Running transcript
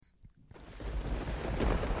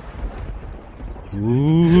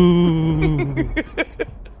Ooh.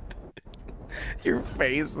 Your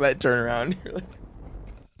face, that turnaround. You're like,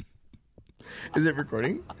 is it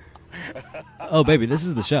recording? Oh, baby, this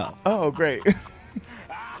is the show. Oh, great.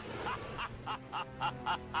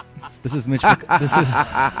 This is Mitch. This is.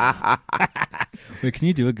 Wait, can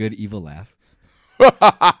you do a good evil laugh?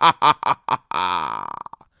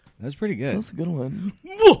 That's pretty good. That's a good one.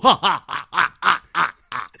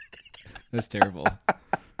 That's terrible.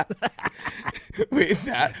 Wait,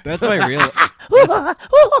 That's my real.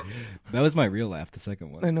 That was my real laugh. The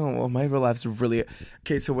second one. I know. Well, my real laughs are really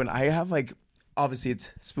okay. So when I have like, obviously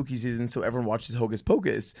it's spooky season, so everyone watches Hocus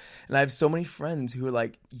Pocus, and I have so many friends who are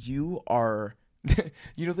like, "You are,"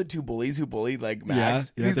 you know, the two bullies who bullied like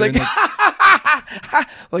Max. Yeah, and he's they're like,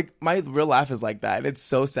 like my real laugh is like that, and it's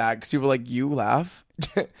so sad because people are like, "You laugh,"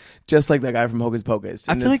 just like that guy from Hocus Pocus.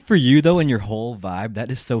 I And feel like for you though, and your whole vibe,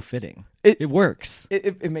 that is so fitting. It works.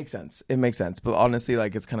 It makes sense. It makes sense. But honestly,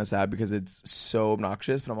 like, it's kind of sad because it's so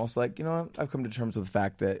obnoxious. But I'm also like, you know what? I've come to terms with the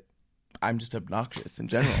fact that I'm just obnoxious in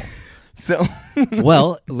general. So,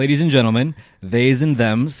 Well, ladies and gentlemen, theys and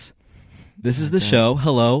thems, this is the show.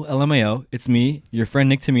 Hello, LMAO. It's me, your friend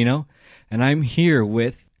Nick Tamino, and I'm here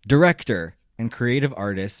with director and creative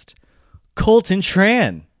artist Colton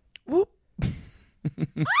Tran. whoop.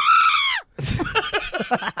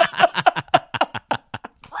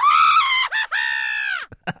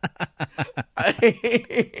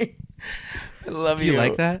 I love Do you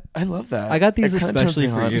like that? I love that. I got these It kinda turns especially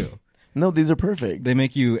me for on. you. No, these are perfect. They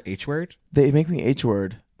make you H word. They make me H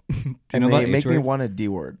word. And know they about make me H-word? want a D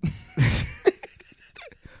word.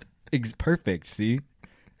 Perfect. See,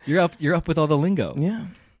 you're up with all the lingo. Yeah.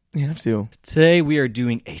 You have to. Today we are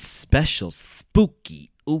doing a special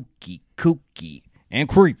spooky, ooky, kooky, and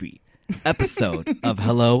creepy episode of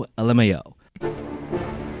Hello LMAO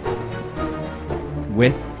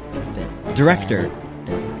with director.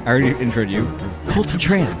 I already introed you, Colton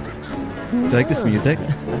Tran. Do you like this music?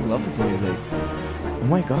 I love this music. Oh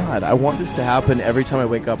my god, I want this to happen every time I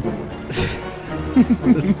wake up in the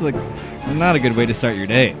morning. This is like not a good way to start your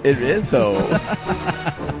day. It is though.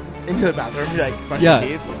 Into the bathroom, like brush your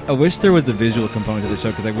teeth. I wish there was a visual component to the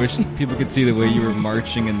show because I wish people could see the way you were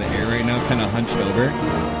marching in the air right now, kind of hunched over.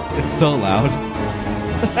 It's so loud.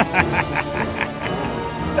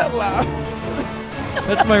 That loud.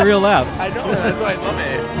 That's my real laugh. I know, that's why I love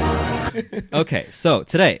it. Okay, so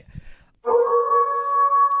today.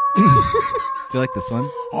 Do you like this one?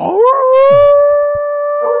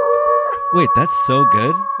 Wait, that's so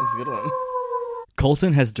good. That's a good one.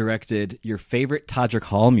 Colton has directed your favorite Todrick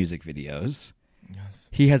Hall music videos. Yes.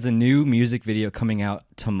 He has a new music video coming out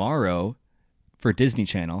tomorrow for Disney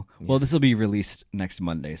Channel. Yes. Well, this will be released next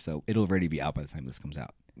Monday, so it'll already be out by the time this comes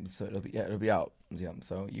out. So it'll be out. Yeah,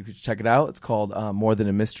 so you could check it out. It's called More Than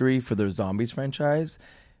a Mystery for their Zombies franchise.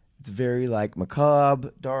 It's very like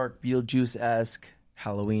macabre, dark, Beetlejuice-esque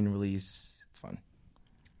Halloween release. It's fun.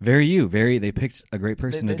 They picked a great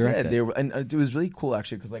person to direct it. And it was really cool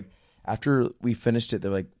actually because like after we finished it, they're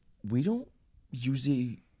like, we don't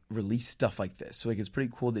usually release stuff like this. So like it's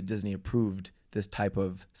pretty cool that Disney approved this type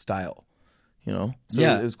of style, you know? So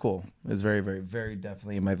yeah. It was cool. It was very, very, very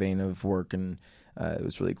definitely in my vein of work, and it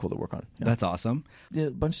was really cool to work on. Yeah. That's awesome. Yeah,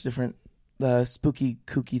 a bunch of different spooky,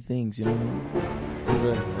 kooky things, you know what I mean?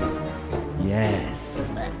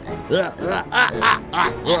 Yes.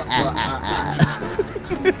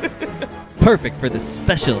 Perfect for the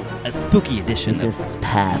special, a spooky edition This of is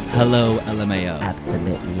perfect. Hello LMAO.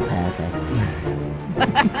 Absolutely perfect.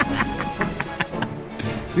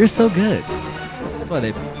 You're so good. That's why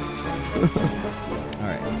they. All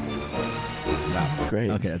right. This is great.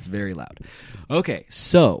 Okay, that's very loud. Okay,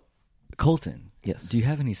 so Colton. Yes. Do you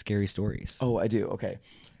have any scary stories? Oh, I do. Okay.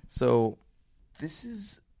 So this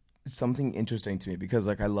is something interesting to me because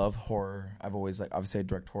like I love horror. I've always like obviously I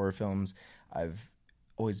direct horror films. I've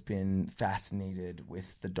always been fascinated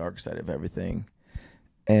with the dark side of everything.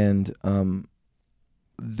 And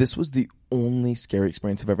this was the only scary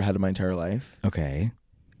experience I've ever had in my entire life. Okay.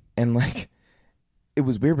 And like it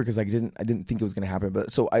was weird because I didn't think it was going to happen,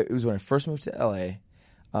 but so it was when I first moved to LA.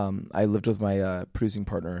 I lived with my producing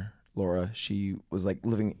partner Laura. She was like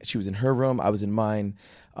she was in her room, I was in mine.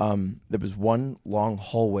 There was one long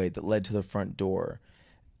hallway that led to the front door,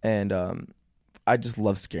 and I just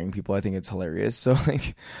love scaring people. I think it's hilarious. So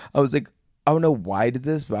like I was like, I don't know why I did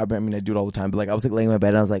this, but I mean I do it all the time, but like I was like laying in my bed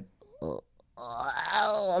and I was like,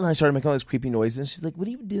 and I started making all these creepy noises, and she's like, what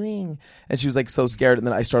are you doing? And she was like so scared, and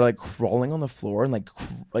then I started like crawling on the floor and like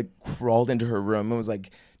crawled into her room and was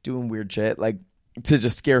like doing weird shit like to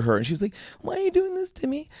just scare her. And she was like, why are you doing this to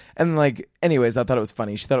me? And like anyways, I thought it was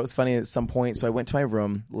funny. She thought it was funny at some point, so I went to my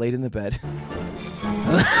room, laid in the bed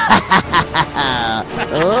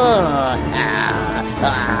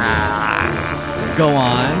Go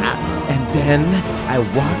on. And then I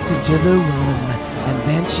walked into the room, and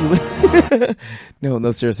then she was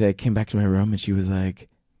no, seriously, I came back to my room, and she was like,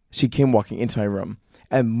 she came walking into my room,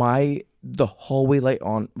 and the hallway light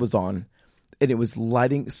was on, and it was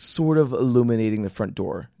lighting, sort of illuminating the front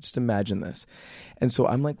door. Just imagine this. And so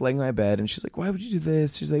I'm like laying on my bed, and she's like, "Why would you do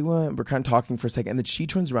this?" She's like, "What?" We're kind of talking for a second, and then she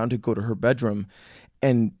turns around to go to her bedroom,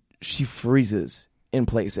 and she freezes in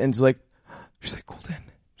place, and she's like, "Colton."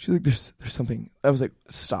 She's like, there's something. I was like,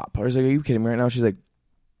 "Stop." I was like, "Are you kidding me right now?" She's like,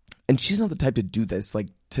 and she's not the type to do this, like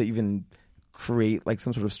to even create like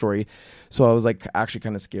some sort of story. So I was like actually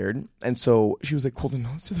kind of scared. And so she was like, "Colton, no,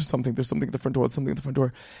 there's something at the front door. There's something at the front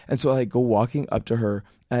door." And so I go walking up to her,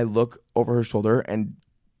 and I look over her shoulder, and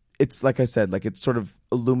it's like I said, like it's sort of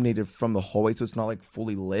illuminated from the hallway. So it's not like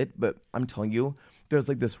fully lit, but I'm telling you, there's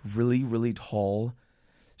like this really, really tall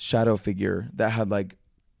shadow figure that had like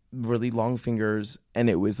really long fingers, and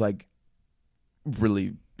it was like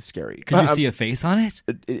really scary. Could you see a face on it?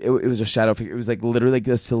 It was a shadow figure. It was like literally like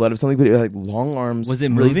a silhouette of something, but it had like long arms. Was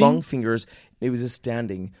it really moving? long fingers? It was just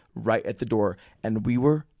standing right at the door, and we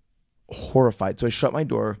were horrified. So I shut my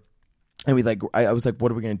door, and I was like,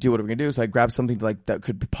 "What are we gonna do? What are we gonna do?" So I grabbed something that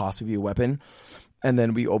could possibly be a weapon, and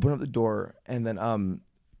then we opened up the door, and then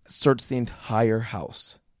searched the entire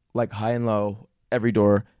house, like high and low, every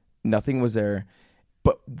door. Nothing was there.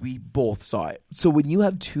 But we both saw it. So when you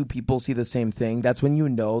have two people see the same thing, that's when you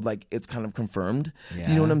know like it's kind of confirmed. Yeah, Do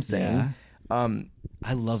you know what I'm saying? Yeah.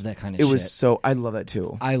 I love that kind of It shit. was so, I love that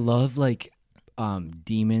too. I love like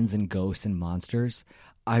demons and ghosts and monsters.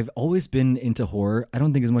 I've always been into horror. I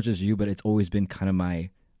don't think as much as you, but it's always been kind of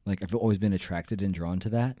I've always been attracted and drawn to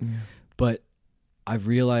that. Yeah. But I've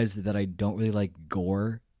realized that I don't really like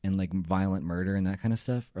gore and like violent murder and that kind of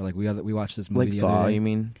stuff. Or like we watched this movie Like the other Saw, day. you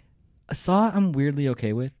mean? Saw, I'm weirdly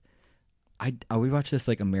okay with. We watched this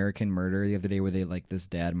like American Murder the other day where they like this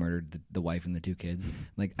dad murdered the wife and the two kids.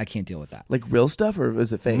 Like I can't deal with that. Like real stuff, or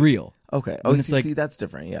is it fake? Real. Okay. When Oh, it's like- see, that's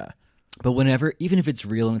different. Yeah. But whenever, even if it's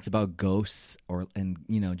real and it's about ghosts and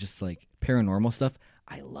just like paranormal stuff,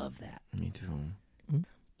 I love that. Me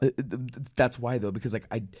too. That's why though, because like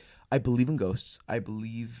I believe in ghosts. I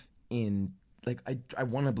believe in like I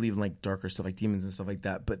want to believe in like darker stuff like demons and stuff like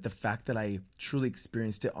that. But the fact that I truly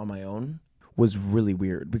experienced it on my own was really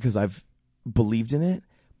weird because I've believed in it.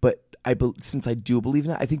 But since I do believe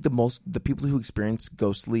in it, I think the people who experience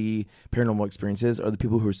ghostly paranormal experiences are the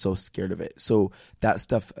people who are so scared of it. So that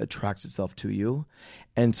stuff attracts itself to you.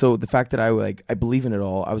 And so the fact that I believe in it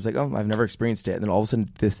all, I was like, oh, I've never experienced it. And then all of a sudden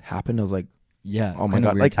this happened. I was like, Yeah. oh my kinda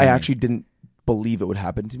God. weird Like I timing. actually didn't believe it would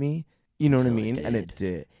happen to me. You know what I Till it mean? And did. it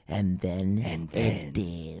did. And then it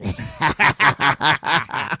did.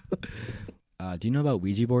 Do you know about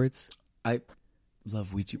Ouija boards? I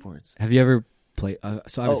love Ouija boards. Have you ever played?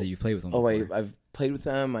 So obviously you've played with them. Oh, before. I've played with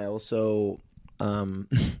them. I also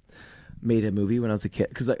made a movie when I was a kid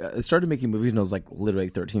because I started making movies when I was like literally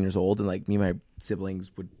 13 years old, and like me and my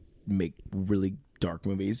siblings would make really dark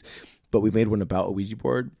movies. But we made one about a Ouija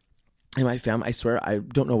board, and my family. I swear, I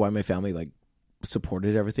don't know why my family like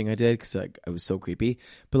supported everything I did because like I was so creepy.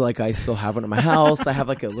 But like I still have one at my house. I have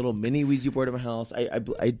like a little mini Ouija board at my house.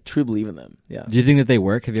 I truly believe in them. Yeah. Do you think that they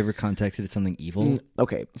work? Have you ever contacted something evil?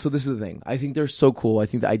 Okay, so this is the thing. I think they're so cool. I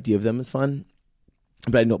think the idea of them is fun,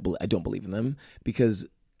 but I don't believe in them because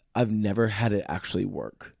I've never had it actually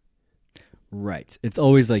work. Right. It's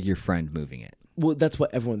always like your friend moving it. Well, that's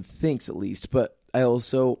what everyone thinks, at least. But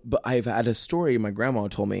I've had a story my grandma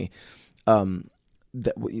told me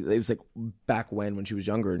that it was like back when she was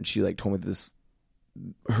younger, and she like told me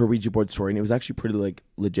her Ouija board story, and it was actually pretty like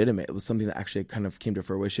legitimate. It was something that actually kind of came to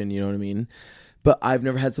fruition. You know what I mean? But I've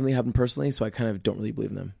never had something happen personally, so I kind of don't really believe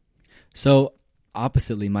in them. So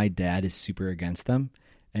oppositely, my dad is super against them,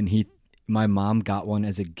 and my mom got one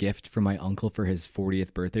as a gift from my uncle for his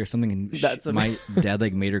 40th birthday or something, and That's my dad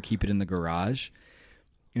like made her keep it in the garage.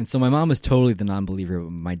 And so my mom is totally the non-believer,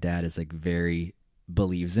 but my dad is like very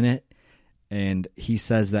believes in it. And he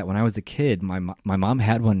says that when I was a kid, my mom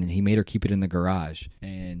had one, and he made her keep it in the garage.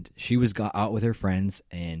 And she was out with her friends,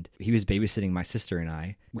 and he was babysitting my sister and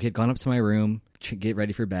I. We had gone up to my room to get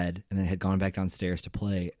ready for bed, and then had gone back downstairs to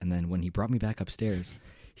play. And then when he brought me back upstairs,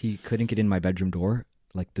 he couldn't get in my bedroom door.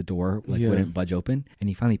 Like the door wouldn't budge open. And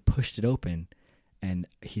he finally pushed it open. And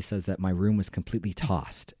he says that my room was completely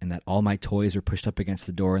tossed, and that all my toys were pushed up against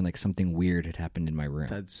the door, and like something weird had happened in my room.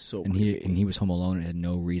 That's so and creepy. he was home alone and had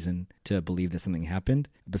no reason to believe that something happened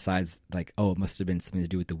besides like, oh, it must have been something to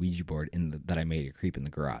do with the Ouija board that I made it creep in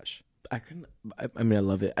the garage. I mean, I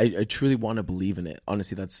love it. I truly want to believe in it.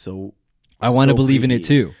 Honestly, that's so I want to so believe in it creepy.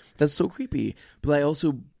 too. That's so creepy. But I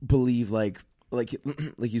also believe like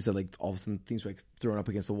you said, like all of a sudden things were like thrown up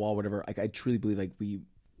against the wall, whatever. Like I truly believe like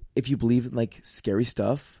if you believe in like scary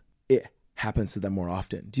stuff, it happens to them more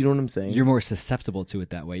often. Do you know what I'm saying? You're more susceptible to it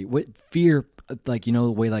that way. What fear, like, you know,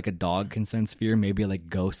 the way like a dog can sense fear, maybe like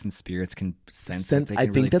ghosts and spirits can sense. That they I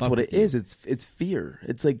can think really that's fuck what with it you. is. It's fear.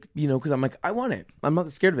 It's like, you know, because I'm like, I want it. I'm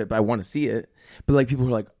not scared of it, but I want to see it. But like people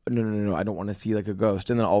are like, no, I don't want to see like a ghost.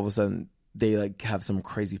 And then all of a sudden they like have some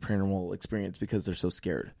crazy paranormal experience because they're so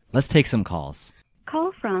scared. Let's take some calls.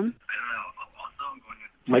 Call from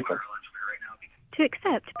Michael. to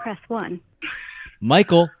accept, press 1.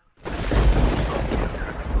 Michael.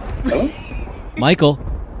 Michael,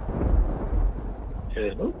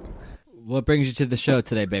 Hello? what brings you to the show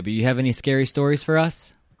today, baby? You have any scary stories for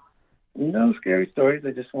us? No scary stories.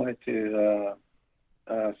 I just wanted to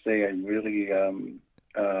say I really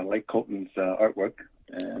like Colton's artwork.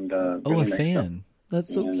 And Oh, really a nice fan.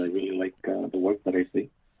 That's stuff. so And I cute. really like the work that I see.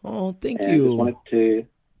 Oh, thank And I just you. wanted to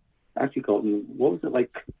ask you, Colton, what was it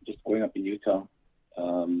like just growing up in Utah?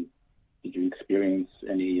 Did you experience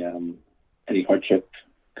any hardship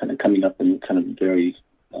kind of coming up in kind of very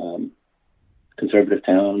conservative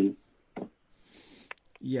town,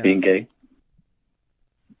 Yeah. being gay?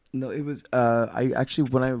 No, it was I actually,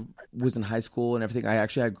 when I was in high school and everything, I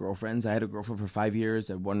actually had girlfriends. I had a girlfriend for 5 years.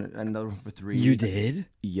 I had another one for 3. You did?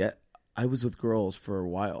 Yeah. I was with girls for a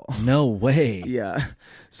while. No way. Yeah.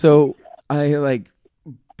 So I like,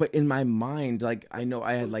 but in my mind, like I know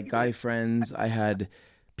I had like guy friends. I had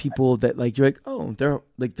people that like, you're like, oh, they're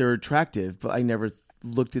attractive, but I never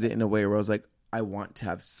looked at it in a way where I was like, I want to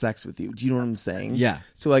have sex with you. Do you know what I'm saying? Yeah.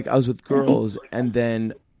 So like I was with girls, and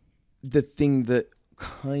then the thing that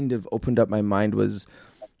kind of opened up my mind was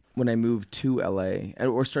when I moved to LA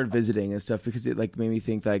or started visiting and stuff, because it like made me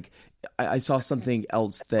think like I saw something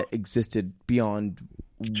else that existed beyond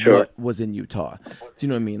Sure. what was in Utah. Do you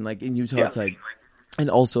know what I mean? Like in Utah, it's like, and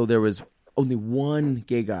also there was only one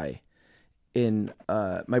gay guy in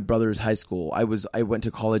my brother's high school. I went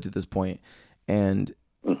to college at this point, and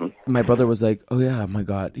my brother was like, "Oh yeah, my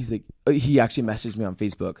God." He's like, he actually messaged me on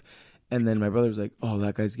Facebook, and then my brother was like, "Oh,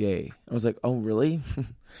 that guy's gay." I was like, "Oh really?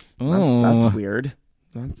 That's weird.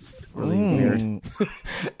 That's really weird."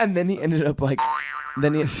 And then he ended up like, and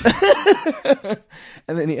then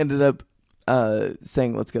he ended up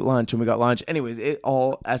saying, "Let's get lunch," and we got lunch. Anyways, it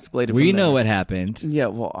all escalated. We from know there. what happened. Yeah,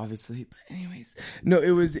 well, obviously. But anyways, no,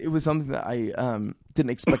 it was something that I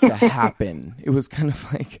didn't expect to happen. It was kind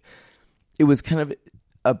of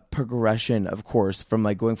a progression, of course, from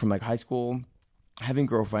like going from like high school, having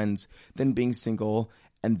girlfriends, then being single,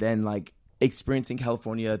 and then like experiencing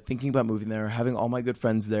California, thinking about moving there, having all my good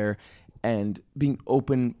friends there, and being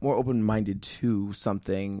more open-minded to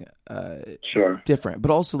something Sure. different.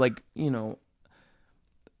 But also like, you know,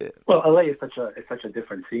 Well, LA is such a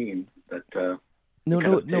different scene that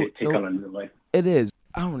take on a new life. it is.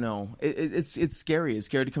 I don't know. It's scary. It's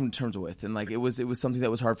scary to come to terms with, and like it was something that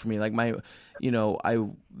was hard for me. Like I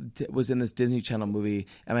was in this Disney Channel movie,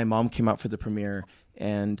 and my mom came out for the premiere,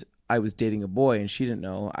 and I was dating a boy, and she didn't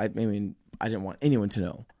know. I mean, I didn't want anyone to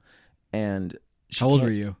know. And How old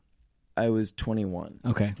were you? I was 21.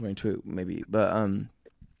 Okay. 22 maybe. But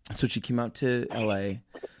so she came out to LA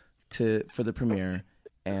for the premiere,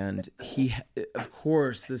 and he, of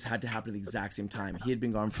course, this had to happen at the exact same time. He had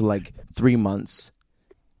been gone for like 3 months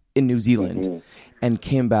in New Zealand and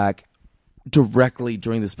came back directly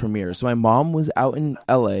during this premiere. So my mom was out in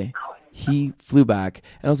LA. He flew back,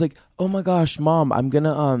 and I was like, "Oh my gosh, Mom, I'm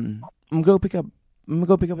gonna go pick up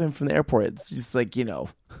him from the airport." It's just like, you know,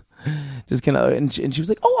 just kind of, and she was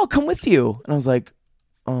like, "Oh, I'll come with you." And I was like,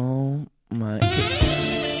 "Oh my."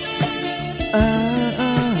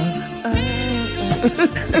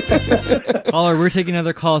 Caller, we're taking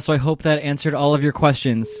another call, so I hope that answered all of your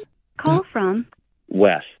questions. Call from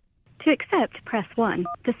Wes. to accept, press 1.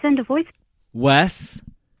 To send a voice Wes?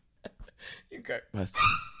 Wes.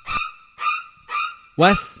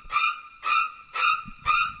 Wes?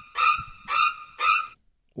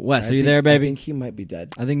 Wes, are you there, I baby? think he might be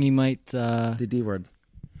dead. I think he might, The D word.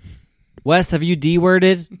 Wes, have you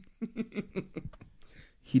D-worded?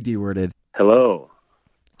 He D-worded. Hello.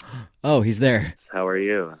 Oh, he's there. How are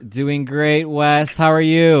you? Doing great, Wes. How are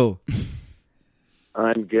you?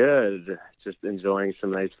 I'm good. Just enjoying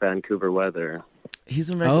some nice Vancouver weather. He's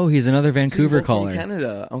in Oh, he's another Vancouver both from caller.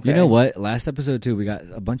 Canada. Okay. You know what? Last episode, too, we got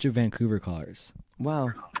a bunch of Vancouver callers.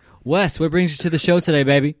 Wow. Wes, what brings you to the show today,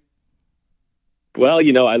 baby? Well,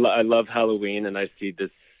 you know, I love Halloween, and I see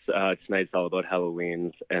this tonight's all about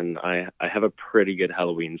Halloween, and I have a pretty good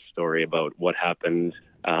Halloween story about what happened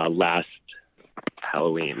last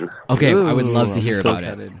Halloween. Okay, I would love to Ooh, hear I'm so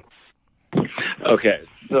about it. excited. Okay,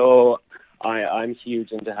 so I'm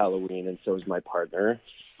huge into Halloween, and so is my partner.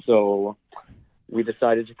 So we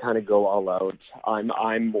decided to kind of go all out.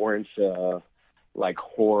 I'm more into like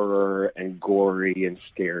horror and gory and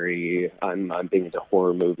scary. I'm big into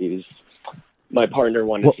horror movies. My partner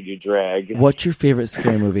wanted to do drag. What's your favorite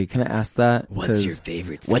scary movie? Can I ask that? What's your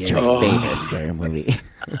favorite? What's your Oh. favorite scary movie?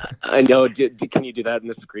 I know. Can you do that in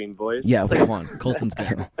the Scream voice? Yeah, come on. Colton's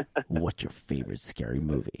good. What's your favorite scary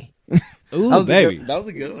movie? Ooh, baby. That was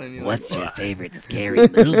a good one. You know? What's your favorite scary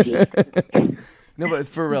movie? No, but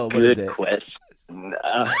for real, what is Good it? question.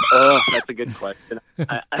 That's a good question.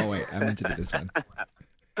 Oh wait, I meant to do this one.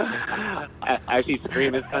 Actually,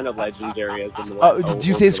 Scream is kind of legendary as a Oh, did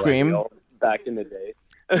you say Scream? Back in the day.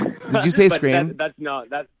 Did you say But Scream? That's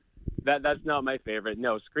not my favorite.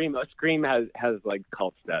 No, Scream has like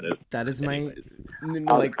cult status. That is my Anyways.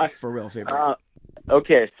 no, like for real favorite.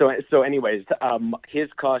 Okay, so anyways, his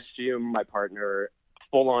costume, my partner,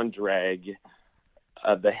 full on drag,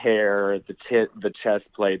 the hair, the chest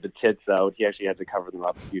plate, the tits out. He actually had to cover them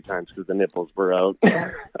up a few times because the nipples were out.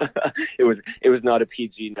 It was not a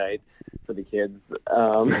PG night for the kids.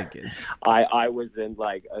 For the kids. I was in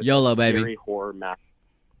like a YOLO, baby. scary horror mask.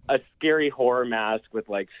 A scary horror mask with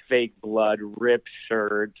like fake blood, ripped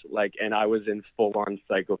shirt, like, and I was in full on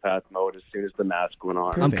psychopath mode as soon as the mask went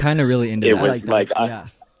on. I'm kind of really into It that. was like that. like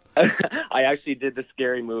yeah. I actually did the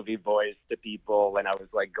scary movie voice to people when I was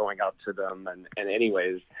like going up to them, and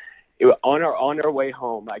anyways, on our way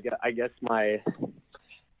home, I guess my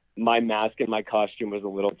mask and my costume was a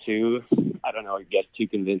little too, I don't know, I guess too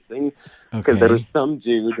convincing, because there was some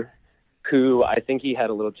dude who I think he had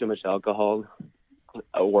a little too much alcohol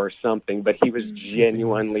or something, but he was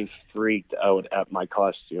genuinely freaked out at my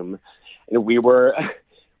costume, and we were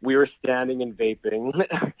standing and vaping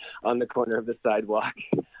on the corner of the sidewalk,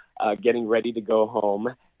 getting ready to go home.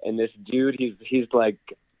 And this dude, he's like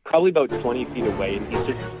probably about 20 feet away, and he's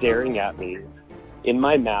just staring at me in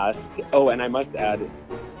my mask. Oh, and I must add,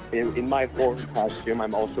 in my horror costume,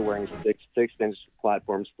 I'm also wearing 6-inch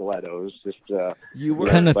platform stilettos. Just You were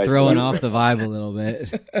Kind of But throwing you- off the vibe a little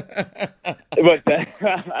bit. but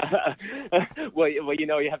well,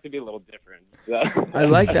 you have to be a little different. So. I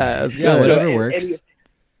like that. That's Yeah, good. whatever And- works.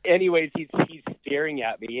 anyways, he's staring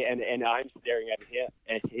at me, and I'm staring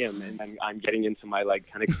at him, and I'm getting into my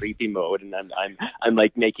like kind of creepy mode, and I'm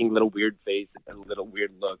like making little weird faces and little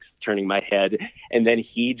weird looks, turning my head, and then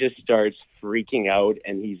he just starts freaking out,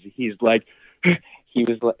 and he's like he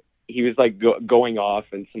was like going off,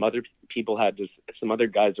 and some other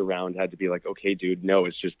guys around had to be like, okay, dude, no,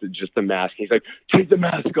 it's just the mask. He's like, take the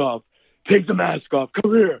mask off,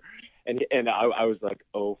 come here. And I was like,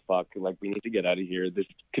 oh fuck, like we need to get out of here. This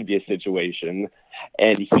could be a situation.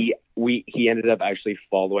 And he ended up actually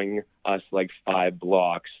following us like 5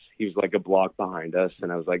 blocks. He was like a block behind us,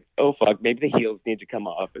 and I was like, oh fuck, maybe the heels need to come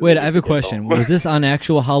off. Wait, I have a question. Was this on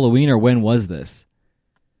actual Halloween or when was this?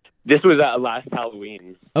 This was last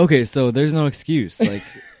Halloween. Okay, so there's no excuse. Like,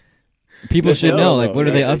 people should know. Like, what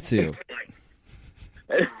are they up to?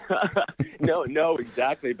 No,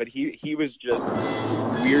 exactly. But he was just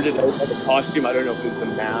weirded out by the costume. I don't know if it was the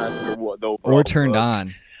mask or what. Or turned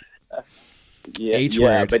on. Yeah, H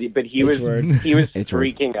yeah, word. but he was word. H word.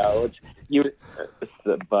 freaking out. He was,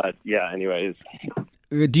 but yeah. Anyways,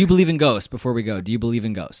 Do you believe in ghosts? Before we go, do you believe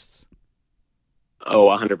in ghosts? oh,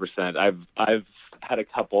 100%. I've had a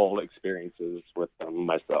couple experiences with them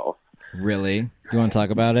myself. Really? Do you want to talk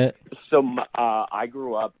about it? So I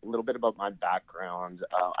grew up, a little bit about my background.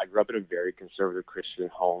 I grew up in a very conservative Christian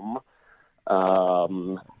home.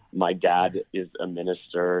 My dad is a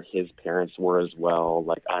minister. His parents were as well.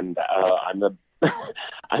 Like I'm the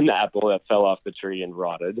I'm the apple that fell off the tree and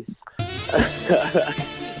rotted.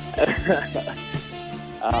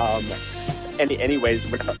 Anyways,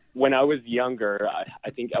 when I was younger, I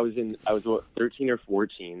think I was 13 or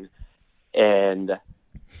 14, and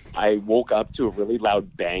I woke up to a really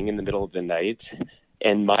loud bang in the middle of the night,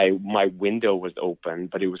 and my window was open,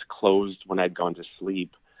 but it was closed when I'd gone to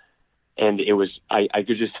sleep. And it was, I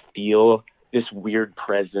could just feel this weird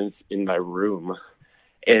presence in my room.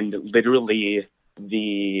 And literally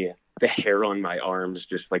the hair on my arms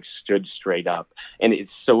just like stood straight up. And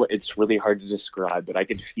it's really hard to describe, but I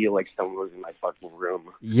could feel like someone was in my fucking room.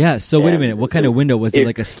 Yeah, so wait a And minute. What kind of window? Was it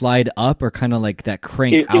like a slide up or kind of like that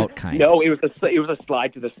crank out kind? No, it was a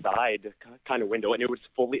slide to the side kind of window, and it would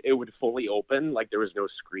fully open, like there was no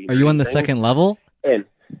screen. Are or you on the anything. second level? And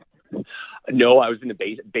no, I was in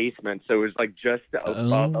the basement, so it was like just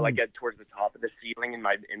above, like towards the top of the ceiling in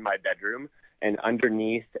my bedroom, and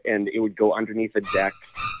underneath, and it would go underneath the deck,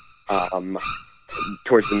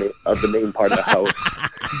 towards the main part of the house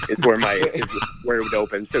is where it would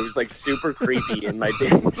open. So it was like super creepy in my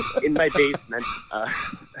basement. In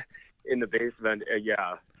the basement,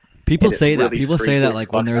 yeah. People And it say that. really People say freaked that the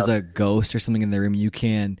like when fuck there's out. a ghost or something in the room, you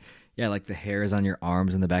can, like the hairs on your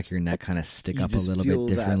arms and the back of your neck kind of stick You up a just little feel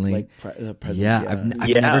bit that, differently. like, presence, yeah, I've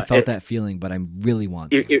Yeah, never felt it- that feeling, but I really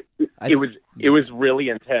want to. It was really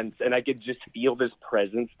intense, and I could just feel this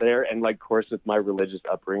presence there. And like, of course, with my religious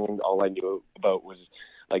upbringing, all I knew about was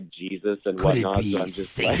like Jesus and Could it whatnot. be So I'm just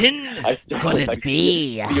Satan? Like, I started, Could it like,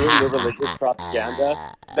 be? feeling the religious propaganda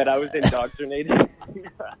that I was indoctrinated,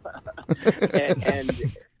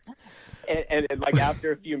 and like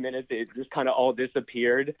after a few minutes, it just kind of all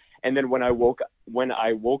disappeared. And then when I woke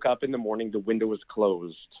up in the morning, the window was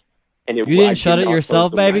closed. And You didn't shut it not close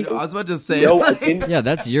yourself, the baby? window. I was about to say. No, I didn't. Yeah,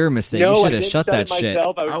 that's your mistake. No, you I should have didn't shut that it shit.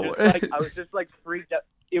 myself. I I was just like freaked out.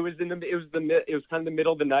 It was kind of the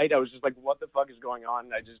middle of the night. I was just like, what the fuck is going on?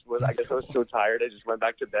 I guess I was so tired. I just went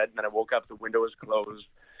back to bed, and then I woke up. The window was closed,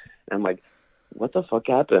 and I'm like, what the fuck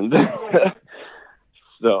happened?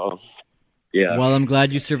 So, yeah. Well, I'm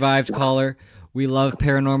glad you survived, caller. We love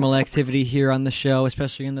paranormal activity here on the show,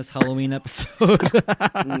 especially in this Halloween episode.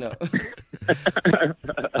 No.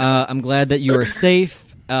 I'm glad that you are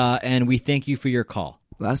safe, and we thank you for your call.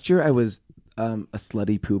 Last year I was a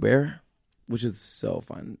slutty Pooh Bear, which is so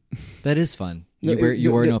fun. That is fun. No,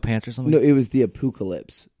 You wore no, no pants or something? No, it was the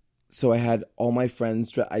apocalypse. So I had all my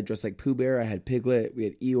friends. I dressed like Pooh Bear. I had Piglet. We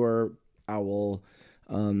had Eeyore, Owl,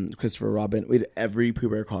 Christopher Robin. We had every Pooh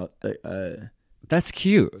Bear call. That's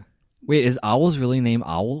cute. Wait, is Owl's really named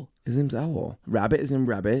Owl? His name's Owl. Rabbit is named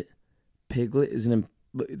Rabbit. Piglet is named.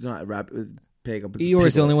 It's not a rabbit. It's pig. But it's Eeyore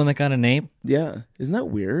is the Piglet. only one that got a name? Yeah, isn't that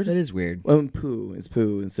weird? That is weird. Pooh is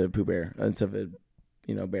Pooh instead of Pooh Bear instead of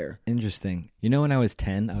a bear. Interesting. You know, when I was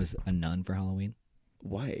 10, I was a nun for Halloween.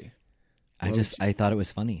 Why? I thought it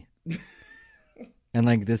was funny. And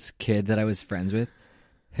like this kid that I was friends with,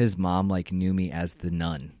 his mom like knew me as the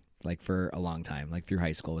nun, like for a long time, like through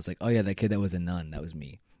high school. It was like, oh yeah, that kid that was a nun, that was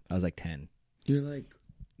me. I was like 10. You're like,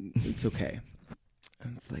 it's okay.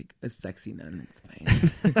 It's like a sexy nun. It's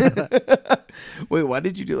fine. Wait, why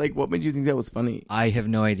did you do? Like, what made you think that was funny? I have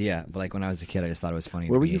no idea, but like when I was a kid, I just thought it was funny.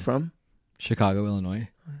 Where to were me. you from? Chicago, Illinois.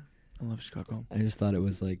 I love Chicago. I just thought it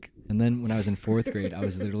was like, and then when I was in 4th grade, I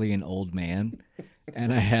was literally an old man,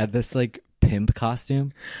 and I had this like pimp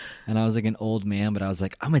costume, and I was like an old man, but I was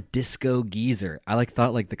like, I'm a disco geezer. I like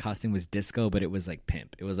thought like the costume was disco, but it was like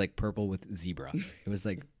pimp. It was like purple with zebra. It was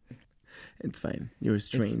like, It's fine. You're a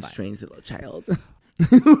strange, fine. strange little child.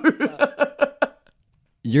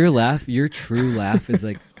 your true laugh is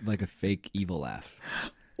like a fake evil laugh.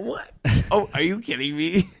 What? Oh, are you kidding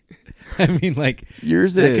me? I mean, like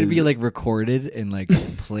Yours that is. could be like recorded and like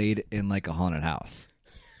played in like a haunted house.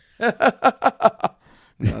 No,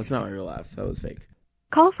 that's not my real laugh. That was fake.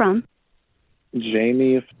 Call from.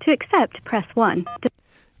 Jamie, To accept, press 1.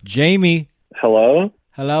 Jamie, hello?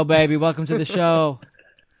 hello, baby. Welcome to the show.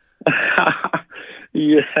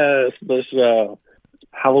 Yes, the show.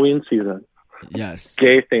 Halloween season. Yes,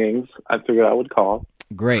 Gay things, I figured I would call.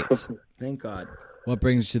 great. Thank God. What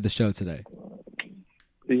brings you to the show today?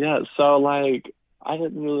 Yeah, so like I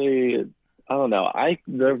didn't really I don't know.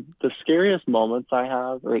 The scariest moments I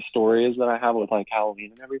have or stories that I have with like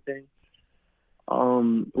Halloween and everything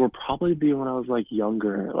would probably be when I was like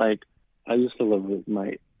younger. Like I used to live with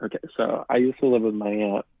my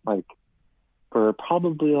aunt like for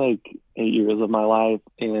probably like 8 years of my life,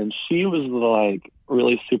 and she was the like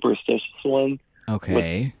really superstitious one.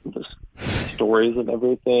 Okay. The stories and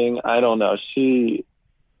everything. I don't know.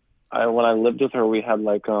 When I lived with her, we had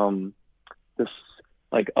like this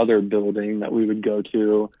like other building that we would go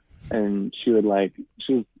to, and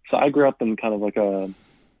so I grew up in kind of like a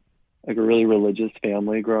really religious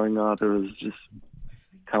family growing up. It was just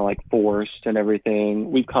kind of like forced and everything.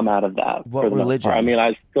 We've come out of that. What for the most religion? part. I mean,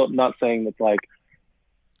 I'm still not saying that like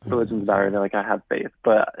religion's bad or anything. Like I have faith,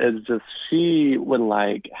 but it's just she would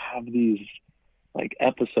like have these like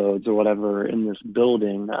episodes or whatever in this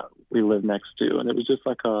building that we live next to, and it was just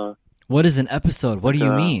like a. What is an episode? What do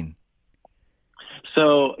you mean?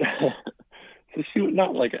 So she would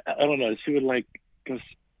not like, I don't know, she would like go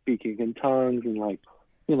speaking in tongues and like,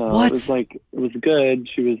 you know, What? it was like, it was good.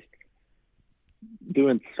 She was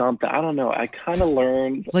doing something. I don't know. I kind of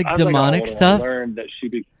learned. Like as I got demonic older, stuff? I learned that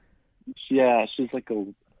she's like a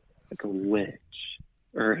witch,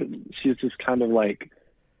 or she's just kind of like,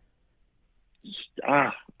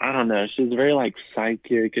 I don't know. She's very like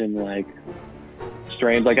psychic and like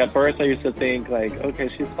strange. Like at first I used to think like, okay,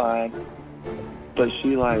 she's fine. But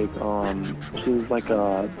she like she was like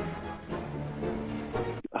a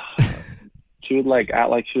she would like act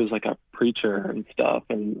like she was like a preacher and stuff,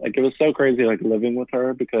 and like it was so crazy like living with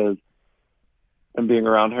her and being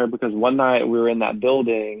around her, because one night we were in that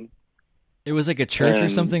building. It was like a church or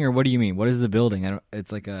And- something, or what do you mean? What is the building?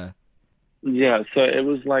 It's like a... Yeah, so it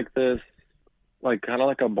was like this, like kind of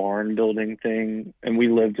like a barn building thing, and we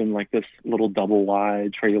lived in like this little double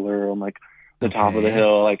wide trailer on like the top of the Okay.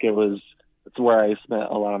 hill. Like it's where I spent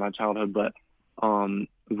a lot of my childhood. But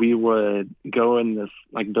we would go in this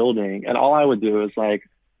like building, and all I would do is like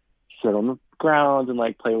sit on the ground and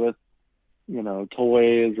like play with,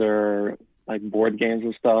 toys or like board games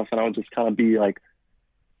and stuff, and I would just kind of be like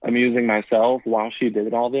amusing myself while she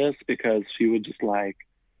did all this, because she would just like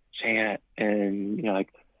chant and like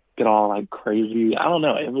get all like crazy. I don't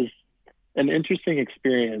know. It was an interesting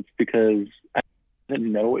experience because I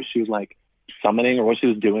didn't know what she was like summoning or what she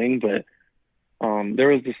was doing, but there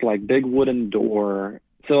was this like big wooden door.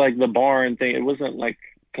 So like the barn thing, it wasn't like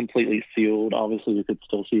completely sealed. Obviously you could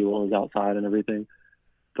still see what was outside and everything,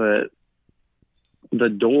 but the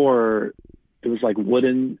door, it was like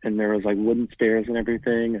wooden, and there was like wooden stairs and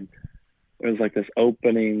everything, and there was like this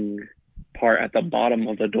opening part at the bottom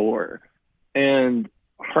of the door. And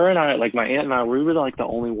her and I, like my aunt and I, we were like the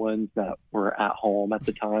only ones that were at home at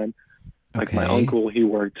the time. Like my Okay. uncle, he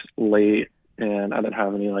worked late, and I didn't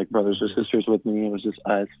have any like brothers or sisters with me. It was just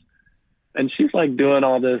us. And she's like doing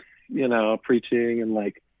all this, preaching and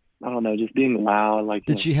like, I don't know, just being loud. Like,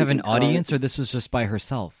 Did she have an speaking tongues. audience, or this was just by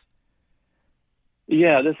herself?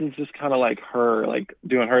 Yeah, this is just kind of like her, like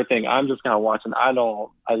doing her thing. I'm just kind of watching. I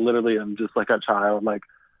literally am just like a child, like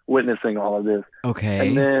witnessing all of this. Okay.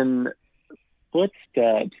 And then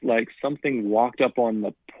footsteps, like something walked up on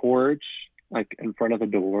the porch, like in front of the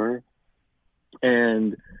door.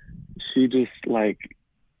 And she just like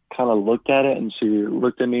kind of looked at it, and she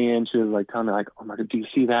looked at me, and she was like kind of like, oh my God, do you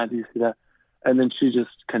see that? Do you see that? And then she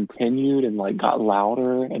just continued and like got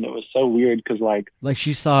louder. And it was so weird because like Like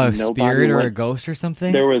she saw a nobody spirit or a went- ghost or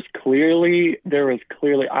something? there was clearly,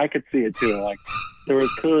 I could see it too. Like there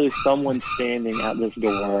was clearly someone standing at this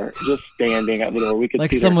door, just standing at the door. We could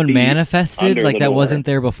Like see their someone feet manifested, under like the that door. wasn't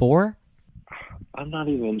there before? I'm not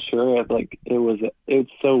even sure if like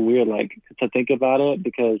it's so weird like to think about it,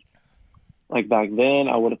 because like back then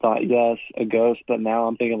I would have thought yes, a ghost, but now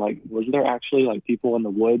I'm thinking like, was there actually like people in the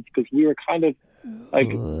woods? Because we were kind of like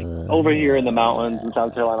over here in the mountains in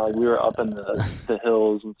South Carolina, like we were up in the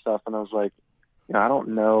hills and stuff, and I was like, I don't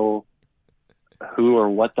know who or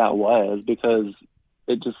what that was, because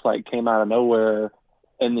it just like came out of nowhere.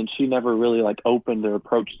 And then she never really like opened or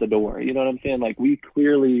approached the door. You know what I'm saying? Like we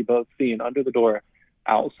clearly both seen under the door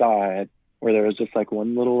outside where there was just like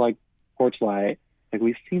one little like porch light. Like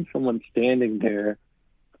we've seen someone standing there,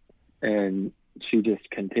 and she just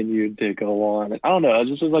continued to go on. I don't know. It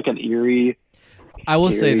just was like an eerie. I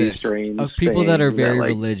will say Very this. strange Of people that are thing that, very like-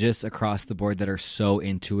 religious across the board, that are so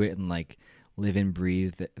into it and like live and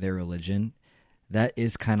breathe their religion, that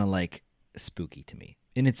is kind of like spooky to me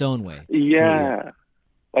in its own way. Yeah.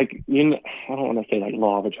 Like, I don't want to say like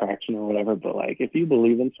law of attraction or whatever, but like if you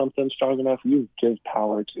believe in something strong enough, you give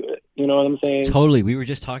power to it. You know what I'm saying? Totally. We were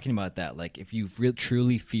just talking about that. Like if you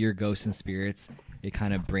truly fear ghosts and spirits, it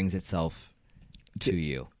kind of brings itself to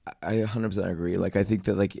you. I 100% agree. Like, I think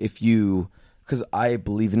that, like, if you, because I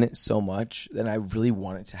believe in it so much, then I really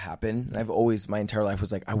want it to happen. And I've always, my entire life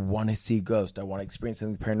was like, I want to see ghosts. I want to experience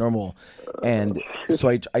something paranormal. And so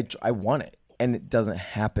I want it, and it doesn't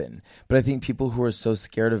happen. But I think people who are so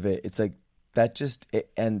scared of it, it's like, that just,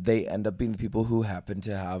 and they end up being the people who happen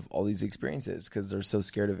to have all these experiences because they're so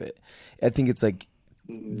scared of it. I think it's like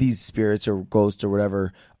these spirits or ghosts or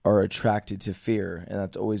whatever are attracted to fear, and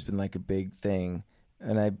that's always been like a big thing.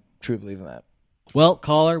 And I truly believe in that. Well,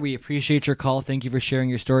 caller, we appreciate your call. Thank you for sharing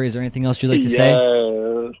your story. Is there anything else you'd like to say?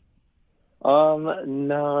 Yes.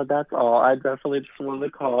 No, that's all. I definitely just wanted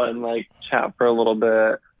to call and like chat for a little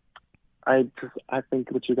bit. I think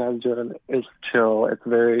what you guys are doing is chill. It's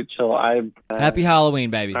very chill. Happy Halloween,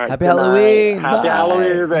 baby. All right, Happy good night. Halloween. Happy Bye.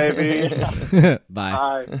 Halloween, baby.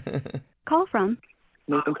 Bye. Bye. Call from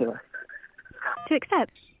Nathan Taylor. to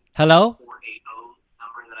accept. Hello?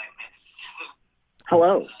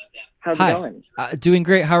 Hello. How's Hi. it going? Doing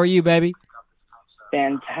great. How are you, baby?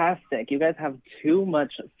 Fantastic. You guys have too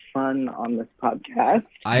much fun on this podcast.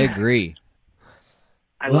 I agree.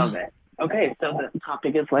 I love it. Okay, so the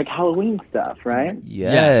topic is like Halloween stuff, right?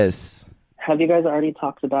 Yes. Have you guys already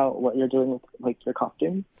talked about what you're doing with like your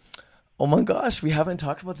costumes? Oh my gosh, we haven't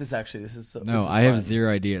talked about this actually. This is so. No, this is I have fun.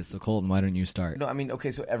 zero ideas. So, Colton, why don't you start? No, I mean,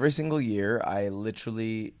 okay, so every single year I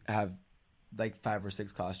literally have like 5 or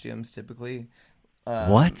 6 costumes typically.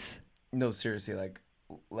 What? No, seriously,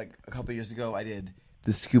 like a couple years ago I did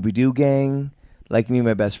the Scooby-Doo gang. Like me and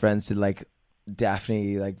my best friends did like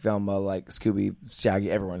Daphne, like Velma, like Scooby,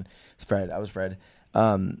 Shaggy, everyone. Fred, I was Fred.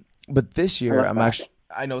 But this year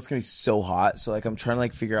I know it's gonna be so hot, so like I'm trying to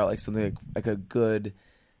like figure out like something like a good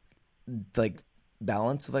like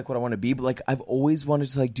balance of like what I want to be. But like I've always wanted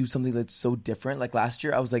to like do something that's so different. Like last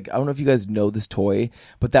year I was like, I don't know if you guys know this toy,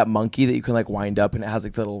 but that monkey that you can like wind up and it has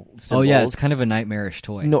like little symbols. Oh yeah, it's kind of a nightmarish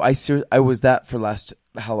toy. No, I was that for last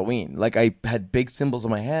Halloween. Like I had big symbols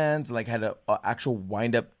on my hands, like had a actual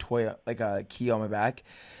wind up toy, like a key on my back.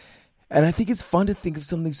 And I think it's fun to think of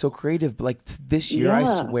something so creative. But like this year, I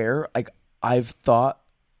swear, like I've thought,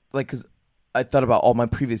 like, because I thought about all my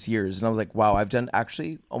previous years, and I was like, wow, I've done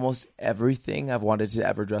actually almost everything I've wanted to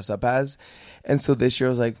ever dress up as. And so this year,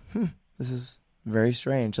 I was like, this is very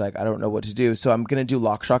strange. Like I don't know what to do. So I'm gonna do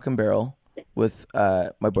Lock, Shock, and Barrel with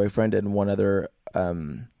my boyfriend and one other of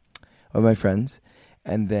my friends.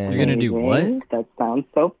 And then You're gonna do what? That sounds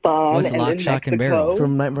so fun. What's And Lock, in Shock, and Mexico- Barrel?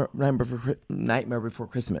 from Nightmare Before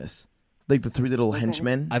Christmas, like the three little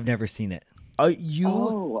henchmen. I've never seen it. Are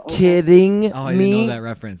you okay. kidding Oh, I me? didn't know that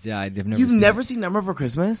reference. Yeah, I've never. You've seen never it. seen Nightmare Before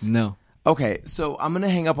Christmas? No. Okay, so I'm gonna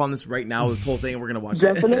hang up on this right now. This whole thing, and we're gonna watch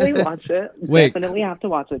Definitely it. watch it. Wait. Definitely have to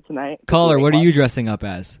watch it tonight. Caller, what are Watch. you dressing up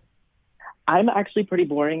as? I'm actually pretty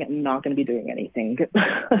boring and not going to be doing anything.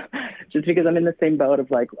 Just because I'm in the same boat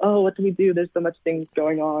of like, oh, what do we do? There's so much things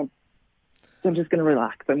going on. So I'm just going to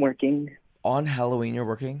relax. I'm working. On Halloween, you're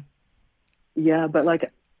working. Yeah, but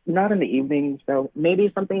like not in the evening. So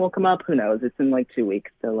maybe something will come up. Who knows? It's in like 2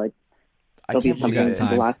 weeks. So like I there'll be can't believe something got it. at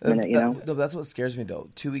the last minute, you know? That's what scares me though.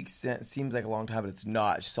 2 weeks seems like a long time, but it's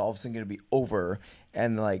not. It's all of a sudden going to be over,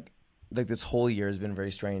 and like this whole year has been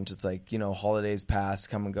very strange. It's like, you know, holidays pass,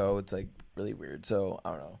 come and go. It's like really weird. So I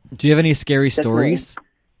don't know. Do you have any scary stories?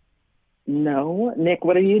 No. Nick,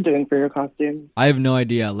 what are you doing for your costume? I have no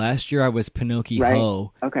idea. Last year I was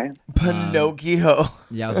Pinocchio. Okay. Pinocchio.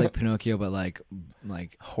 Yeah, I was like Pinocchio, but like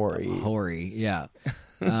Hoary. Yeah.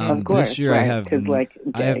 Of course. This year right, I have 'cause, like,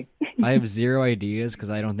 gay. I have zero ideas because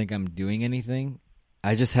I don't think I'm doing anything.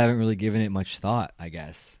 I just haven't really given it much thought, I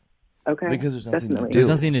guess. Okay. Because there's nothing to definitely. do. There's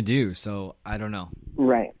nothing to do, so I don't know.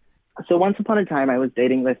 Right. So once upon a time, I was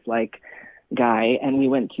dating this like guy, and we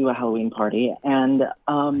went to a Halloween party, and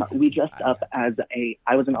we dressed up as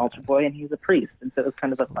I was an altar boy, and he was a priest, and so it was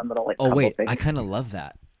kind of a fun little like. Oh couple wait, thing. I kind of love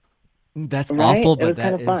that. That's Right? awful, It but was that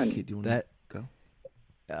kinda fun. is Okay, do you want that. to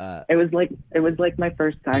go? It was like my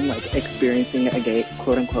first time like experiencing a gay,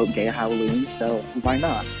 quote unquote, gay Halloween. So why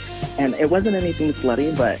not? And it wasn't anything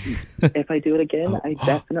slutty, but if I do it again, I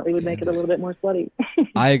definitely would make it a little bit more slutty.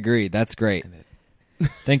 I agree. That's great.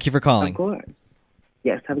 Thank you for Of calling. course.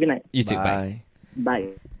 Yes. Have a good night. You too. Bye. Bye.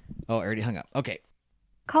 Oh, I already hung up. Okay.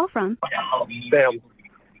 Call from. Sam.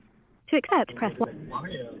 To accept, press 1.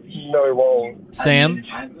 No, it won't. Sam,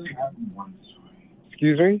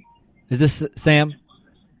 Excuse me? is this Sam?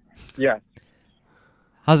 Yeah.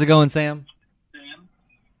 How's it going, Sam?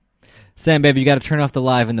 Sam, baby, you got to turn off the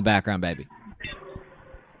live in the background, baby.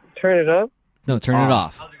 Turn it up. No, turn it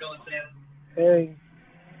off. Hey.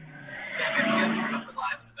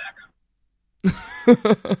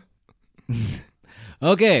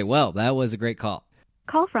 Okay, well, that was a great call.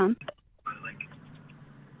 Call from.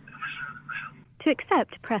 To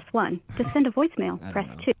accept, press 1. To send a voicemail, I don't press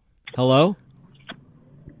know. 2. Hello?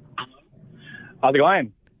 How's it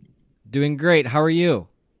going? Doing great. How are you?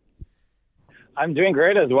 I'm doing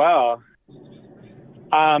great as well.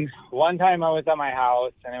 One time I was at my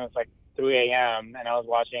house and it was like 3 a.m. and I was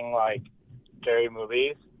watching like scary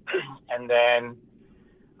movies. And then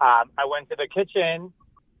I went to the kitchen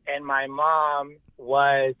and my mom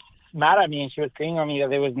was mad at me and she was saying on me that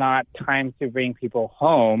there was not time to bring people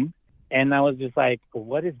home. And I was just like,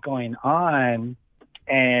 what is going on?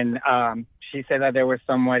 And she said that there was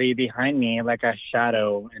somebody behind me, like a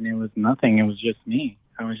shadow, and it was nothing. It was just me.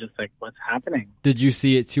 I was just like, what's happening? Did you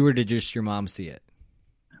see it too, or did just your mom see it?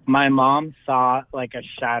 My mom saw like a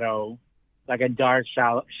shadow, like a dark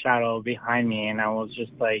shadow behind me, and I was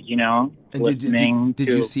just like, you know, And listening did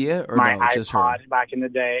to you see it or my no? Just her. iPod back in the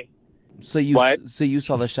day. So you What? so you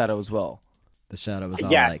saw the shadow as well. The shadow was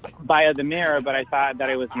all Yeah, like, by the mirror, but I thought that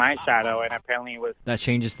it was my shadow, and apparently it was. that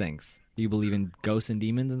changes things. Do you believe in ghosts and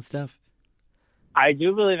demons and stuff? I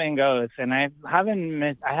do believe in ghosts, and I've been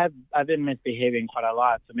misbehaving quite a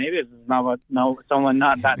lot, so maybe it's someone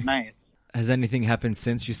not that nice. Has anything happened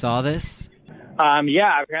since you saw this?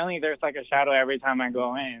 Yeah, apparently there's like a shadow every time I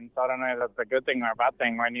go in, so I don't know if that's a good thing or a bad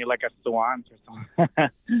thing, or I need like a swamp or something.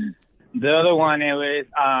 The other one, it was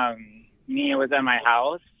it was at my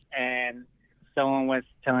house, and someone was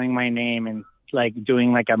telling my name like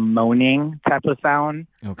doing like a moaning type of sound.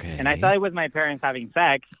 Okay. And I thought it was my parents having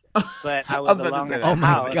sex, but I was about to alone say at that. the Oh my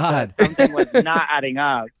house, God. but something was not adding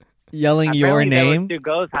up. Yelling your Apparently there name? were 2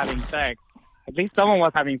 ghosts having sex. At least someone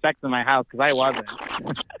was having sex in my house because I wasn't.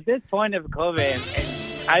 At this point of COVID,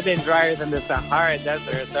 and I've been drier than the Sahara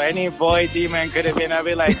Desert, so any boy demon could have been, I'd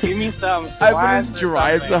be like, give me some. I've been as swans or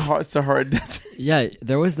dry as something. Sahara Desert. Yeah,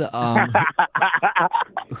 there was the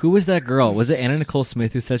who was that girl? Was it Anna Nicole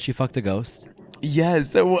Smith who said she fucked a ghost?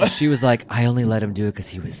 Yes, that was. She was like, I only let him do it because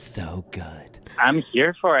he was so good. I'm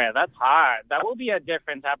here for it. That's hot. That will be a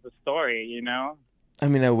different type of story, you know? I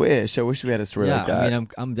mean, I wish we had a story Yeah, like that. I mean,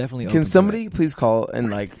 I'm definitely. open Can to somebody it. please call and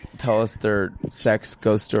like tell us their sex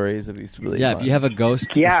ghost stories? It'd be really Yeah, fun. if you have a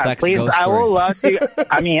ghost, Yeah, sex please. ghost I story. would love to.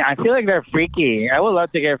 I mean, I feel like they're freaky. I would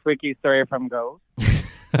love to get a freaky story from ghosts.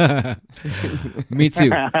 Me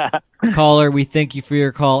too. Caller, we thank you for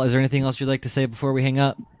your call. Is there anything else you'd like to say before we hang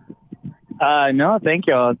up? No, thank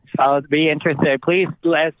you. I'll be interested. Please,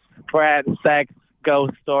 let's spread sex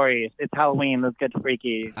ghost stories. It's Halloween. Let's get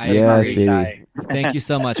freaky. Yes, Let's baby. die. Thank you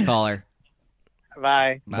so much, caller.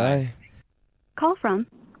 Bye. Bye. Call from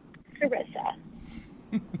Carissa.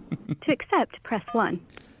 To accept, press 1.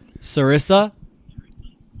 Sarissa?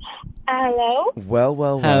 Hello? Well.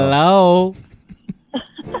 Hello?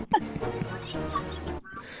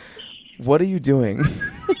 What are you doing?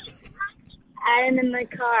 I'm in my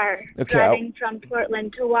car Okay, driving from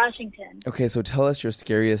Portland to Washington. Okay, so tell us your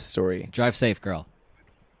scariest story. Drive safe, girl.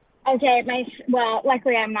 Okay,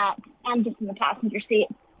 luckily I'm not. I'm just in the passenger seat.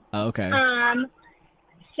 Oh, okay.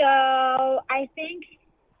 So I think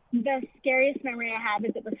the scariest memory I have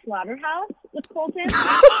is at the slaughterhouse with Colton.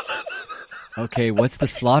 Okay, what's the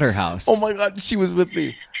slaughterhouse? Oh my god, she was with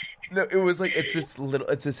me. No, it was like it's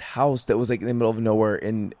this house that was like in the middle of nowhere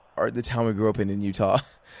in the town we grew up in Utah,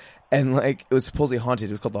 and like it was supposedly haunted.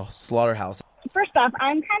 It was called the Slaughterhouse. First off,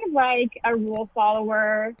 I'm kind of like a rule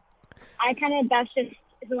follower. That's just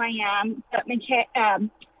who I am.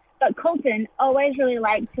 But Colton always really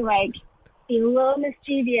liked to like be a little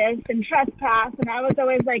mischievous and trespass, and I was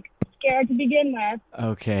always like scared to begin with.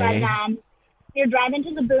 Okay. But you're driving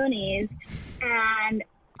to the boonies, and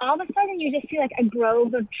all of a sudden you just see like a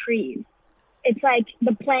grove of trees. It's like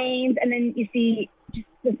the plains, and then you see just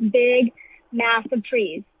this big mass of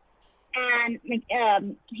trees. And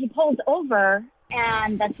he pulls over,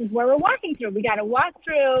 and this is where we're walking through. We got to walk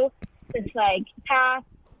through this like path,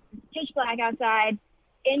 pitch black outside,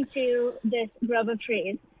 into this grove of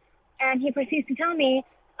trees. And he proceeds to tell me,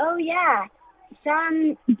 oh yeah,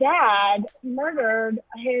 some dad murdered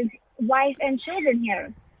his wife and children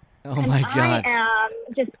here. Oh and my God. I am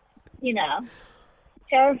just,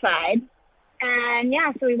 terrified. And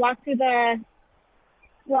yeah, so we walked through the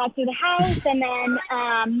house, and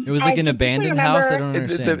then It was like an abandoned house? I don't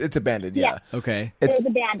understand. It's abandoned. Yeah. Okay. It was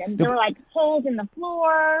abandoned. There were like holes in the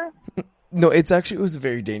floor. No, it was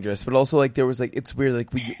very dangerous, but also like there was like it's weird.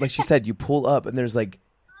 Like she said, you pull up and there's like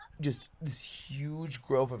just this huge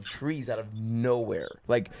grove of trees out of nowhere.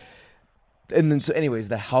 Like, and then so anyways,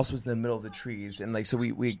 the house was in the middle of the trees, and like so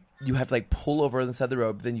you have to like pull over on the side of the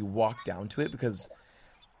road, but then you walk down to it because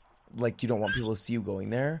like you don't want people to see you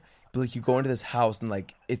going there. But like you go into this house and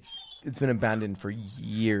like it's been abandoned for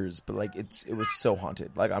years, but like it was so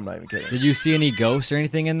haunted. Like I'm not even kidding. Did you see any ghosts or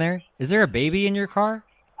anything in there? Is there a baby in your car?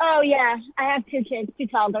 Oh yeah, I have 2 kids, 2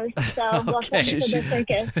 toddlers. So welcome Okay. to the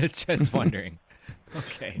circus. Just wondering.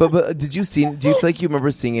 Okay. But do you feel like you remember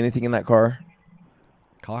seeing anything in that car?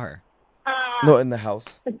 Car? No, in the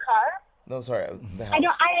house. The car? No, sorry, the house.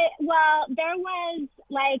 Well, there was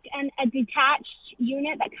like a detached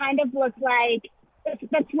unit that kind of looked like.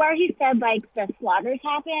 That's where he said like the slaughters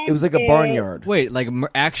happened. It was like a barnyard. Wait, like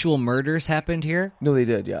actual murders happened here? No, they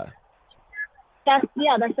did. Yeah. That's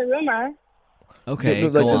a rumor. Okay, No,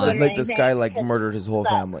 go on. like this guy like murdered his whole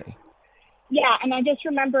family. Yeah, and I just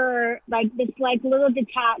remember like this like little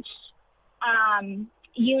detached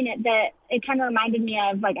unit that it kind of reminded me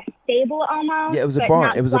of like a stable almost. Yeah, it was a but barn.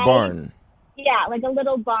 not It was a quite. barn. Yeah, like a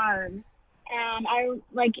little barn. And I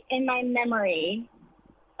like in my memory,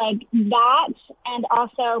 like that, and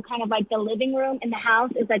also kind of like the living room in the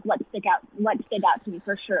house is like what stood out to me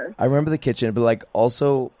for sure. I remember the kitchen, but like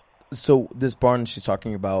also, so this barn she's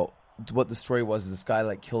talking about. What the story was, this guy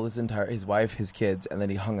like killed his wife, his kids, and then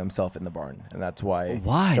he hung himself in the barn, and that's why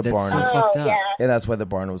the That's barn so fucked up. Yeah. and that's why the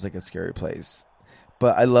barn was like a scary place.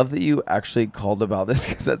 But I love that you actually called about this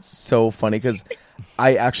because that's so funny. Because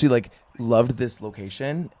I actually like loved this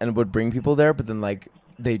location and would bring people there, but then like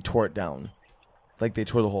they tore it down, like they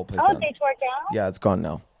tore the whole place Oh, down. they tore it down? Yeah, it's gone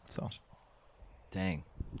now. So Dang.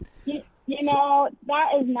 You know, that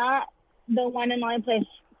is not the one and only place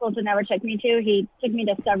Colton never took me to. He took me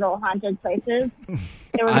to several haunted places.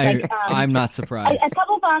 There was I'm not surprised. a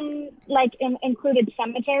couple of them included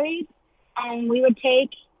cemeteries, and we would stay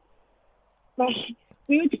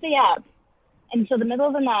up until the middle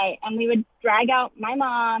of the night, and we would drag out my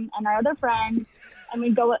mom and our other friends, and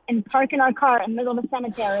we'd go and park in our car in the middle of the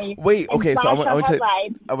cemetery. Wait, okay, so I want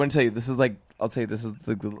to tell you, this is like, I'll tell you, this is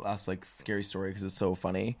the last like scary story because it's so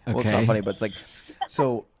funny. Okay. Well, it's not funny, but it's like,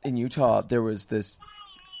 so in Utah, there was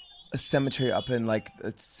a cemetery up in like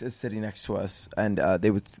a city next to us, and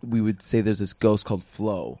we would say there's this ghost called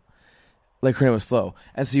Flo. Like her name was Flo.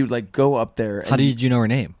 And so you would like go up there. How did you know her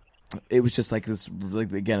name? It was just like this,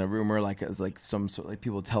 like again, a rumor, like it was like some sort, like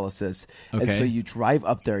people tell us this. Okay. And so you drive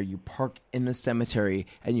up there, you park in the cemetery,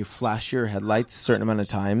 and you flash your headlights a certain amount of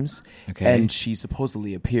times, Okay. and she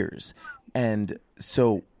supposedly appears. And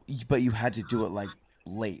so, but you had to do it like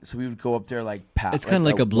late. So we would go up there like It's kind of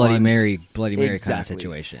like a Bloody Mary kind of Exactly.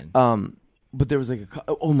 situation. But there was like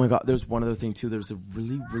oh my god, there's one other thing too. There was a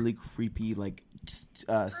really, really creepy like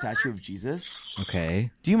statue of Jesus.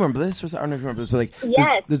 Okay. Do you remember this? I don't know if you remember this, but like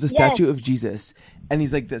Yes, there's a statue of Jesus, and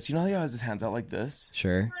he's like this. You know how he has his hands out like this?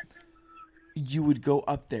 Sure. You would go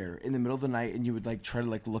up there in the middle of the night, and you would like try to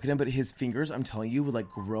like look at him, but his fingers, I'm telling you, would like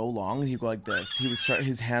grow long, and he'd go like this. He would start.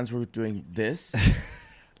 His hands were doing this.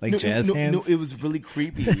 Like jazz hands? No, it was really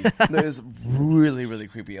creepy. No, it was really, really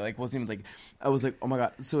creepy. Like, wasn't even like, I was like, oh my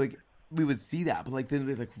god. So like, we would see that, but like then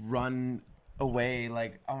they'd like run away.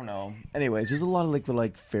 Like, I don't know. Anyways, there's a lot of like the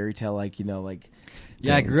like fairy tale, like like.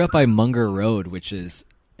 Yeah, I things. grew up by Munger Road, which is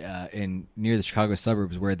in near the Chicago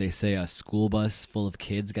suburbs, where they say a school bus full of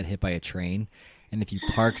kids got hit by a train, and if you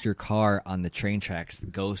parked your car on the train tracks, the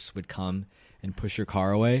ghosts would come and push your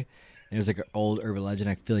car away. And it was like an old urban legend.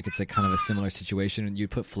 I feel like it's like kind of a similar situation. And you'd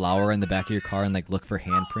put flour in the back of your car and like look for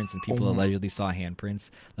handprints, and people allegedly saw handprints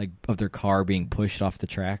like of their car being pushed off the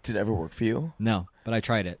tracks. Did it ever work for you? No, but I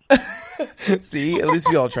tried it. See, at least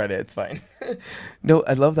we all tried it. It's fine. No,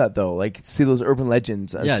 I love that though. Like, see those urban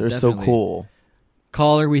legends. Yeah, They're so definitely. cool.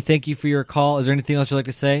 Caller, we thank you for your call. Is there anything else you'd like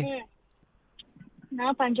to say?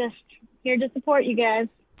 Nope, I'm just here to support you guys.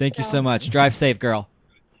 Thank you so much. Drive safe, girl.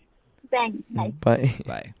 Thanks. Bye. Bye.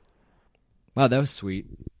 Bye. Wow, that was sweet.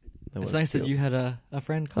 That It's was nice cute. that you had a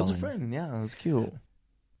friend That call. was a friend. Yeah, that was cute.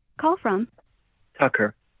 Call from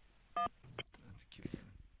Tucker.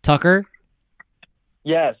 Tucker?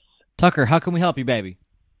 Yes. Tucker, how can we help you, baby?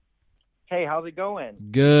 Hey, how's it going?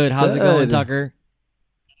 Good. How's it going, Good. Tucker?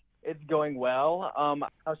 It's going well.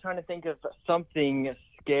 I was trying to think of something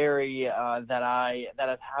scary that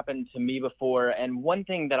has happened to me before, and one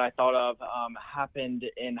thing that I thought of happened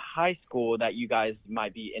in high school that you guys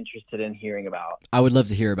might be interested in hearing about. I would love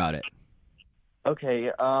to hear about it. Okay,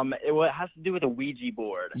 it has to do with a Ouija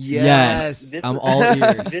board. Yes. This I'm was- all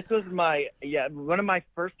ears. This was one of my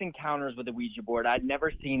first encounters with a Ouija board. I'd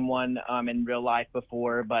never seen one in real life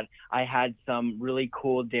before, but I had some really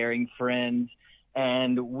cool, daring friends,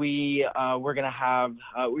 and we were gonna have.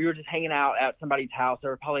 We were just hanging out at somebody's house. There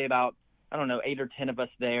were probably about 8 or 10 of us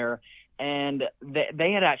there, and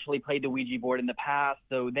they had actually played the Ouija board in the past,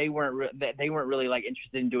 so they weren't really like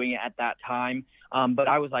interested in doing it at that time. But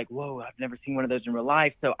I was like, whoa, I've never seen one of those in real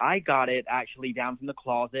life. So I got it actually down from the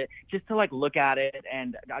closet just to like look at it.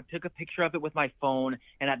 And I took a picture of it with my phone.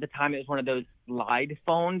 And at the time it was one of those slide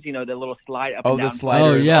phones, the little slide up and down. The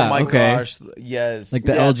sliders. Oh, yeah, my okay. gosh. Yes. Like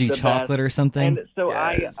the Yes, LG the chocolate or something? And so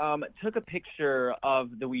Yes. I took a picture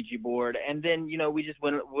of the Ouija board, and then we just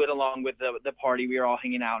went along with the party. We were all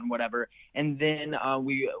hanging out and whatever, and then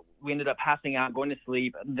we ended up passing out, going to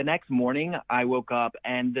sleep. The next morning, I woke up,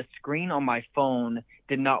 and the screen on my phone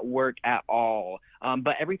did not work at all.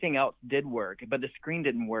 But everything else did work, but the screen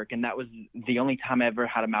didn't work, and that was the only time I ever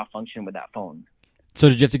had a malfunction with that phone. So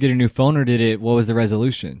did you have to get a new phone, or what was the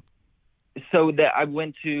resolution? So that I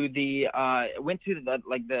went to the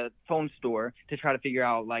phone store to try to figure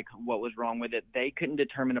out like what was wrong with it. They couldn't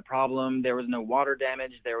determine a problem. There was no water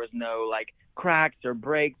damage. There was no like cracks or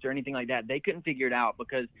breaks or anything like that. They couldn't figure it out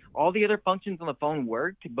because all the other functions on the phone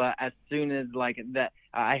worked. But as soon as like that,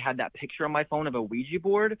 I had that picture on my phone of a Ouija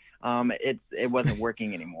board. It wasn't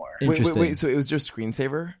working anymore. Interesting. Wait. So it was your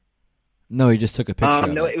screensaver? No, he just took a picture of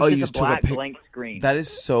No, it. it was you just just a took a black blank screen. That is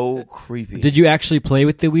so creepy. Did you actually play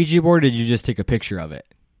with the Ouija board, or did you just take a picture of it?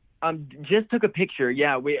 Just took a picture.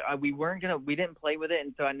 Yeah, we didn't play with it,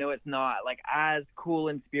 and so I know it's not like as cool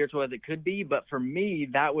and spiritual as it could be. But for me,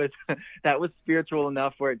 that was spiritual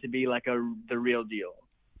enough for it to be like the real deal.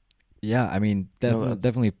 Yeah, I mean, that's-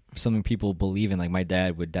 definitely something people believe in. Like my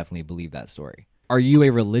dad would definitely believe that story. Are you a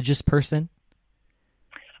religious person?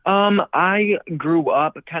 I grew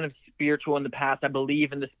up kind of spiritual in the past. I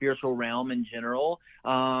believe in the spiritual realm in general.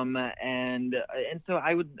 And so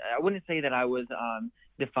I wouldn't say that I was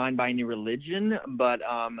defined by any religion, but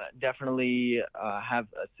definitely have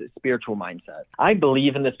a spiritual mindset. I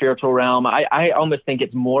believe in the spiritual realm. I almost think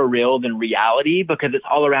it's more real than reality because it's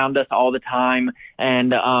all around us all the time. And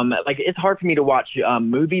like it's hard for me to watch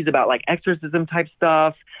movies about like exorcism type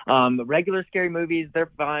stuff. Regular scary movies,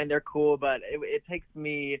 they're fine, they're cool, but it takes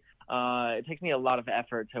me a lot of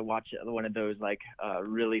effort to watch one of those like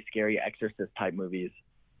really scary exorcist type movies.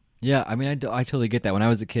 Yeah, I mean, I totally get that. When I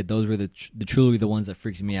was a kid, those were the truly the ones that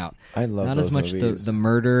freaked me out. I love not those as much movies. the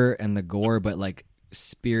murder and the gore, but like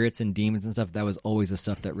spirits and demons and stuff. That was always the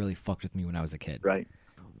stuff that really fucked with me when I was a kid. Right.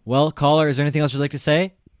 Well, caller, is there anything else you'd like to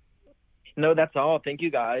say? No, that's all. Thank you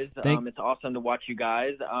guys. It's awesome to watch you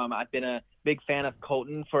guys. I've been a big fan of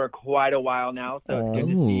Colton for quite a while now, so it's good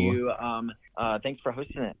to see you. Thanks for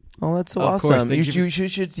hosting it. Oh, that's so Of course. awesome. Thank You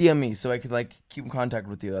should DM me so I could like keep in contact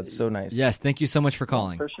with you. That's so nice. Yes, thank you so much for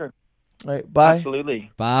calling. For sure. All right, bye. Absolutely.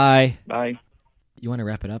 Bye. Bye. You want to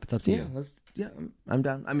wrap it up? It's up to you. I'm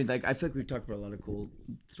down. I mean, like I feel like we've talked about a lot of cool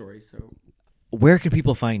stories. So, where can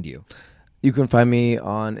people find you? You can find me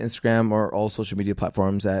on Instagram or all social media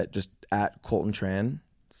platforms at Colton Tran,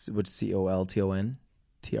 which is COLTONTRAN.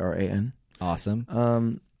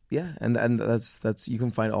 Awesome. Yeah, and that's you can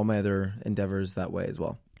find all my other endeavors that way as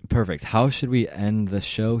well. Perfect. How should we end the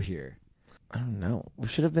show here? I don't know. We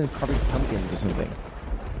should have been carving pumpkins or something.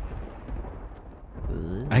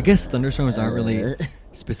 I guess thunderstorms aren't really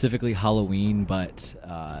specifically Halloween, but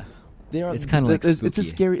it's kind of like spooky.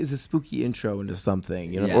 It's a spooky intro into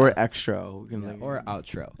something, you know, Yeah. or extra, or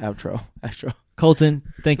outro. Outro. Colton,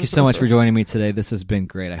 thank you so much for joining me today. This has been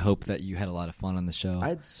great. I hope that you had a lot of fun on the show. I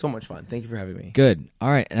had so much fun. Thank you for having me. Good. All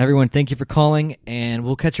right, and everyone, thank you for calling, and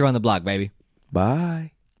we'll catch you on the block, baby.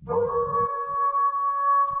 Bye.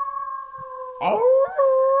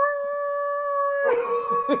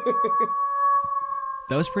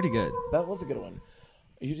 That was pretty good. That was a good one.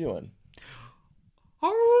 What are you doing?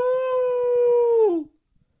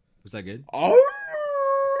 Was that good?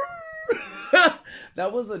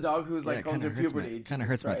 That was a dog who was like going through puberty. Kind of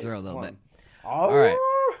hurts my throat a little bit. All right.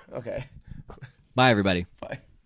 Okay. Bye, everybody. Bye.